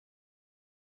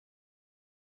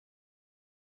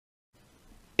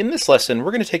In this lesson,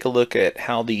 we're going to take a look at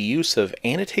how the use of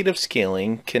annotative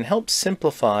scaling can help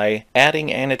simplify adding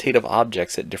annotative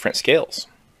objects at different scales.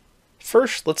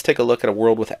 First, let's take a look at a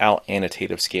world without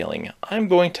annotative scaling. I'm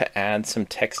going to add some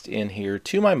text in here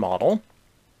to my model,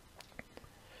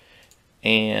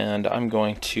 and I'm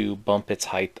going to bump its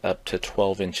height up to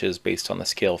 12 inches based on the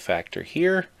scale factor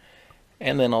here,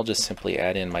 and then I'll just simply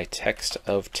add in my text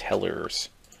of tellers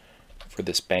for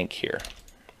this bank here,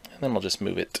 and then I'll just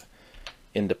move it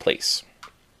into place.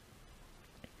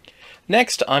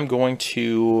 Next, I'm going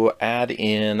to add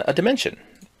in a dimension.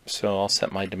 So I'll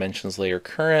set my dimensions layer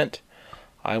current.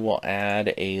 I will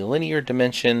add a linear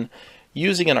dimension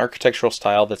using an architectural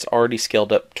style that's already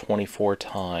scaled up 24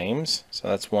 times. So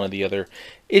that's one of the other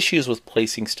issues with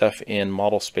placing stuff in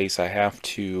model space. I have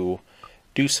to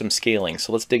do some scaling.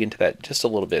 So let's dig into that just a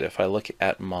little bit. If I look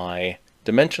at my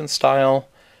dimension style,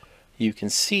 you can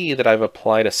see that I've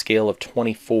applied a scale of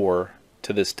 24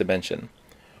 to this dimension.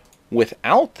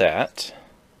 Without that,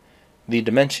 the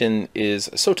dimension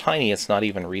is so tiny it's not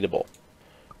even readable.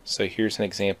 So here's an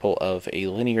example of a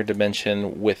linear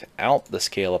dimension without the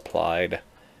scale applied.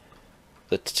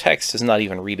 The text is not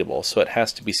even readable, so it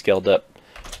has to be scaled up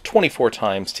 24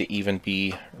 times to even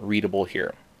be readable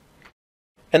here.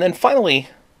 And then finally,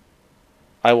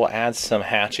 I will add some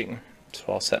hatching. So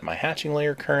I'll set my hatching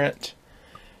layer current,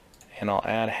 and I'll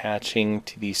add hatching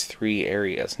to these three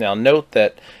areas. Now note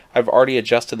that I've already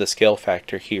adjusted the scale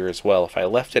factor here as well. If I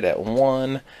left it at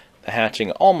 1, the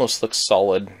hatching almost looks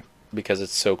solid because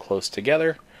it's so close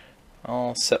together.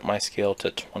 I'll set my scale to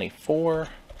 24,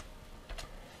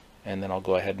 and then I'll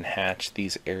go ahead and hatch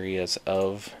these areas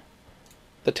of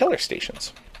the teller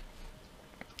stations.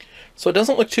 So it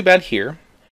doesn't look too bad here.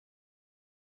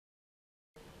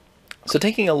 So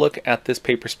taking a look at this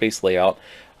paper space layout,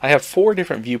 I have 4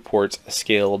 different viewports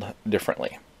scaled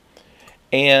differently.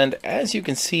 And as you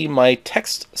can see, my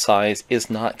text size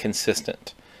is not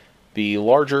consistent. The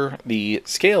larger the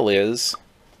scale is,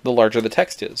 the larger the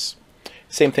text is.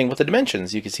 Same thing with the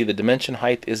dimensions. You can see the dimension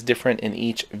height is different in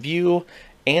each view,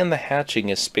 and the hatching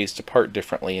is spaced apart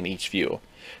differently in each view.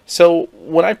 So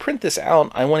when I print this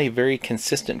out, I want a very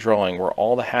consistent drawing where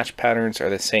all the hatch patterns are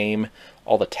the same,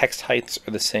 all the text heights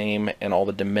are the same, and all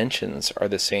the dimensions are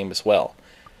the same as well.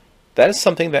 That is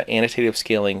something that annotative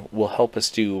scaling will help us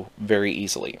do very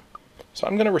easily. So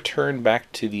I'm going to return back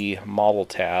to the Model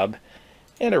tab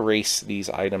and erase these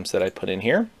items that I put in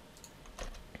here.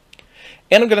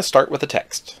 And I'm going to start with the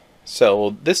text.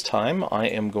 So this time I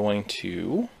am going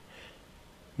to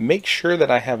make sure that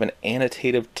I have an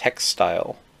annotative text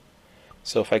style.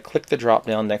 So if I click the drop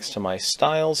down next to my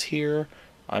styles here,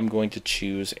 I'm going to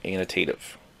choose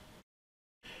annotative.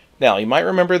 Now, you might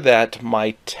remember that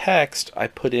my text I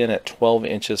put in at 12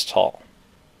 inches tall.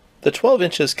 The 12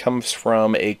 inches comes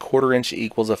from a 1/4 inch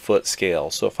equals a foot scale.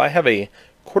 So if I have a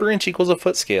 1/4 inch equals a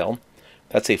foot scale,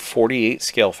 that's a 48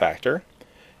 scale factor.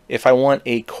 If I want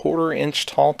a 1/4 inch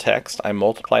tall text, I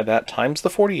multiply that times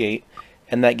the 48,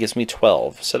 and that gives me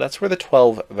 12. So that's where the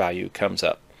 12 value comes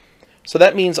up. So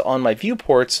that means on my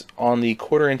viewports, on the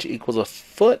 1/4 inch equals a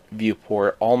foot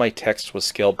viewport, all my text was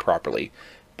scaled properly.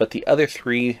 But the other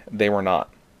 3, they were not.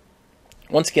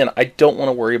 Once again, I don't want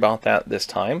to worry about that this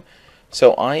time,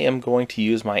 so I am going to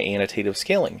use my annotative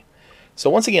scaling.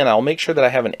 So once again, I'll make sure that I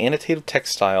have an annotative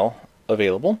text style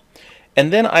available,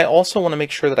 and then I also want to make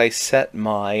sure that I set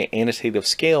my annotative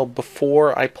scale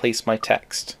before I place my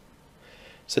text.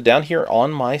 So down here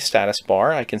on my status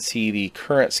bar, I can see the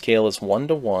current scale is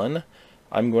 1:1.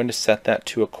 I'm going to set that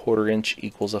to a 1/4 inch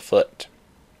equals a foot.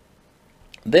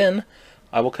 Then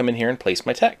I will come in here and place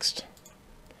my text.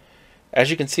 As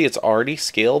you can see, it's already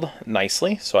scaled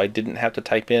nicely, so I didn't have to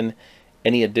type in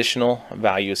any additional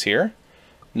values here.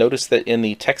 Notice that in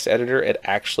the text editor, it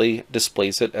actually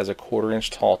displays it as a 1/4 inch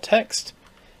tall text.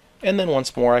 And then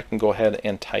once more, I can go ahead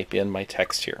and type in my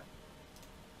text here.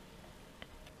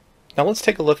 Now let's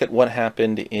take a look at what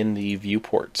happened in the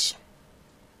viewports.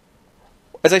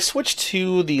 As I switch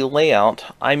to the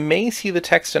layout, I may see the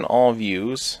text in all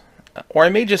views, or I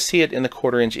may just see it in the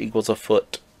 1/4 inch equals a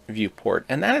foot viewport,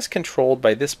 and that is controlled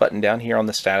by this button down here on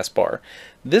the status bar.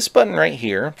 This button right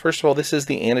here, first of all, this is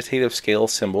the annotative scale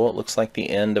symbol. It looks like the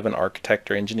end of an architect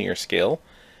or engineer scale.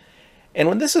 And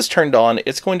when this is turned on,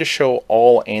 it's going to show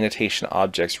all annotation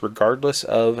objects regardless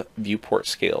of viewport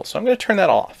scale. So I'm going to turn that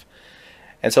off.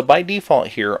 And so by default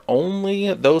here,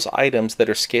 only those items that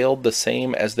are scaled the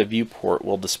same as the viewport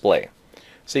will display.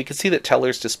 So you can see that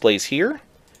tellers displays here,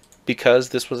 because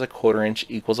this was a 1/4 inch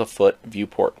equals a foot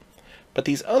viewport. But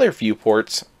these other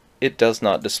viewports, it does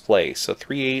not display. So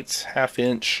 3/8, 1/2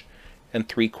 inch, and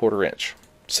 3/4 inch.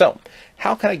 So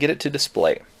how can I get it to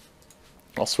display?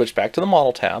 I'll switch back to the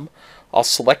Model tab. I'll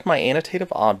select my annotative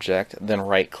object, then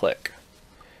right-click.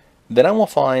 Then I will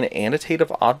find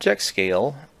Annotative Object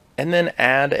Scale, and then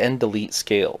Add and Delete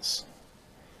Scales.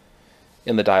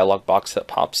 In the dialog box that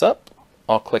pops up,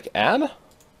 I'll click Add,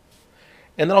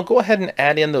 and then I'll go ahead and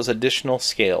add in those additional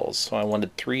scales. So I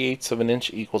wanted 3/8 of an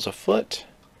inch equals a foot.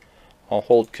 I'll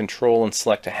hold Control and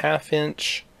select a 1/2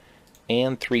 inch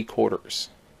and 3/4.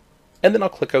 And then I'll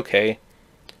click OK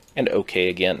and OK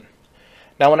again.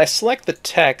 Now when I select the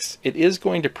text, it is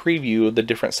going to preview the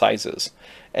different sizes.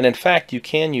 And in fact, you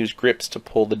can use grips to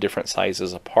pull the different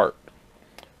sizes apart.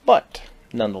 But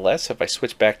nonetheless, if I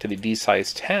switch back to the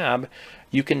D-Size tab,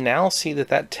 you can now see that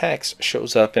that text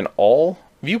shows up in all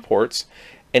viewports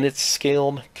and it's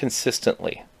scaled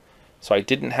consistently. So I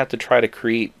didn't have to try to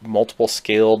create multiple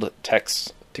scaled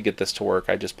texts to get this to work.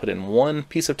 I just put in one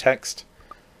piece of text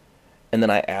and then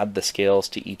I add the scales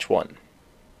to each one.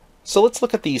 So let's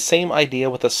look at the same idea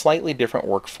with a slightly different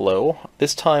workflow.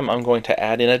 This time I'm going to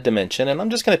add in a dimension, and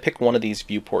I'm just going to pick one of these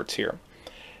viewports here.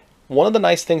 One of the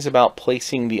nice things about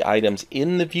placing the items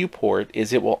in the viewport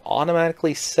is it will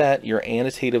automatically set your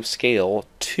annotative scale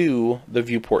to the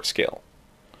viewport scale.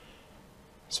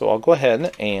 So I'll go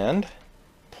ahead and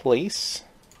place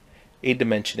a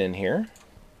dimension in here.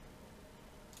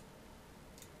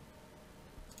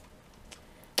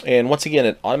 And once again,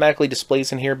 it automatically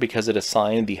displays in here because it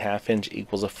assigned the 1/2 inch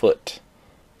equals a foot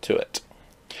to it.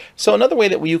 So another way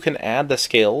that you can add the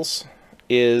scales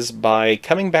is by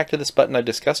coming back to this button I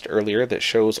discussed earlier that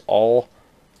shows all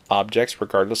objects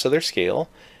regardless of their scale.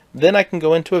 Then I can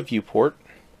go into a viewport,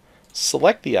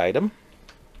 select the item,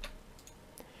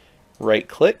 right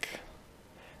click,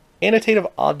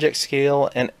 Annotative Object Scale,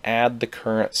 and add the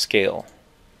current scale.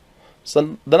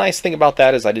 So the nice thing about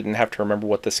that is I didn't have to remember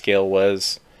what the scale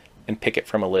was and pick it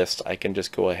from a list. I can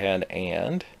just go ahead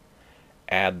and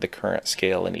add the current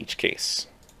scale in each case.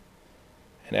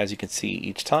 And as you can see,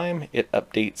 each time it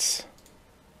updates.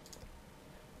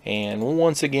 And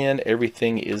once again,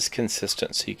 everything is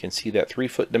consistent. So you can see that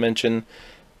 3-foot dimension,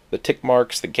 the tick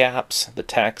marks, the gaps, the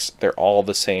text, they're all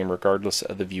the same regardless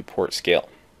of the viewport scale.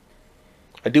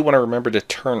 I do want to remember to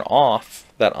turn off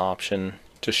that option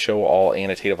to show all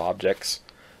annotative objects.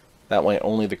 That way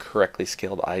only the correctly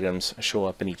scaled items show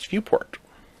up in each viewport.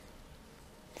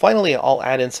 Finally, I'll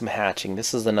add in some hatching.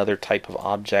 This is another type of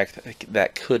object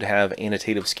that could have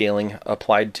annotative scaling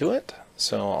applied to it.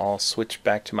 So I'll switch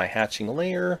back to my hatching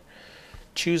layer,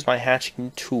 choose my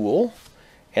hatching tool,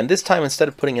 and this time instead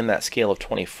of putting in that scale of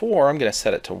 24, I'm going to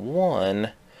set it to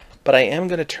 1, but I am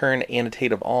going to turn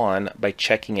annotative on by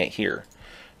checking it here.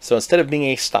 So instead of being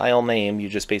a style name, you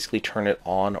just basically turn it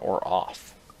on or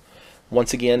off.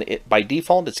 Once again, by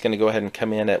default, it's going to go ahead and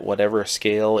come in at whatever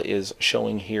scale is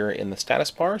showing here in the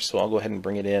status bar. So I'll go ahead and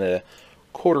bring it in at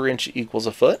 1/4 inch equals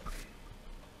a foot.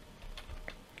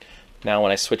 Now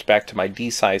when I switch back to my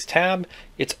D-Size tab,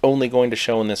 it's only going to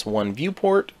show in this one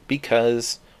viewport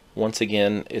because, once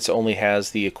again, it only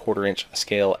has the 1/4 inch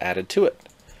scale added to it.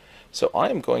 So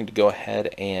I'm going to go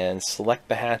ahead and select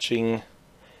the hatching,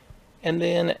 and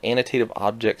then Annotative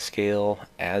Object Scale,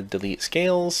 Add Delete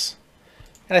Scales.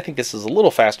 And I think this is a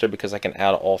little faster because I can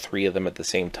add all 3 of them at the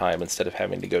same time instead of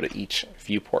having to go to each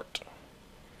viewport.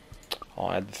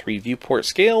 I'll add the 3 viewport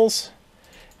scales,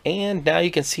 and now you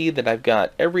can see that I've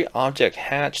got every object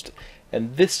hatched,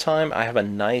 and this time I have a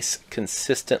nice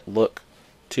consistent look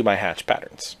to my hatch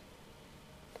patterns.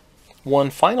 One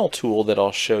final tool that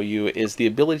I'll show you is the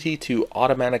ability to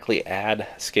automatically add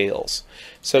scales.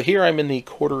 So here I'm in the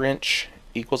 1/4 inch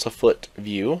equals a foot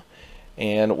view,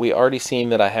 and we already seen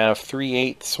that I have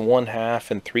 3/8,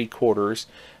 1/2, and 3/4,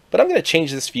 but I'm going to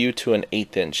change this view to an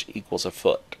 1/8 inch equals a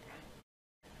foot.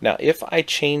 Now if I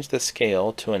change the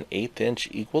scale to an 1/8 inch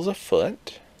equals a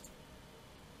foot,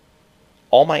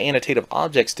 all my annotative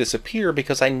objects disappear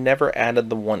because I never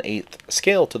added the 1/8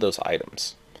 scale to those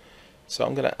items. So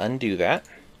I'm going to undo that.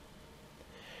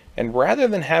 And rather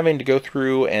than having to go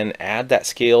through and add that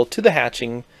scale to the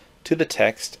hatching, to the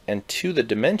text, and to the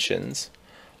dimensions,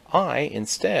 I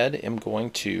instead am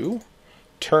going to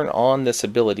turn on this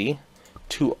ability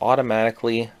to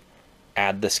automatically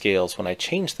add the scales when I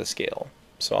change the scale.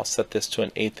 So I'll set this to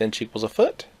an 1/8 inch equals a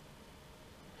foot.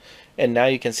 And now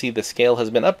you can see the scale has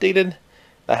been updated,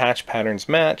 the hatch patterns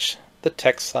match, the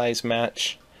text size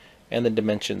match, and the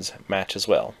dimensions match as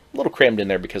well. A little crammed in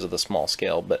there because of the small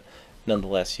scale, but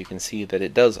nonetheless you can see that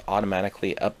it does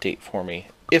automatically update for me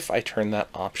if I turn that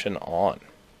option on.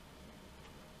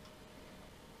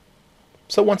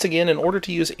 So once again, in order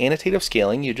to use annotative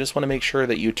scaling, you just want to make sure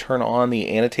that you turn on the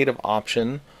annotative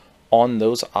option on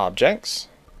those objects.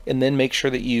 And then make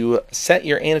sure that you set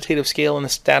your annotative scale in the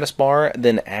status bar,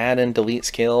 then add and delete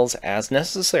scales as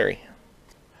necessary.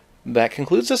 That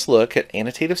concludes this look at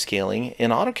annotative scaling in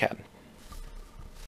AutoCAD.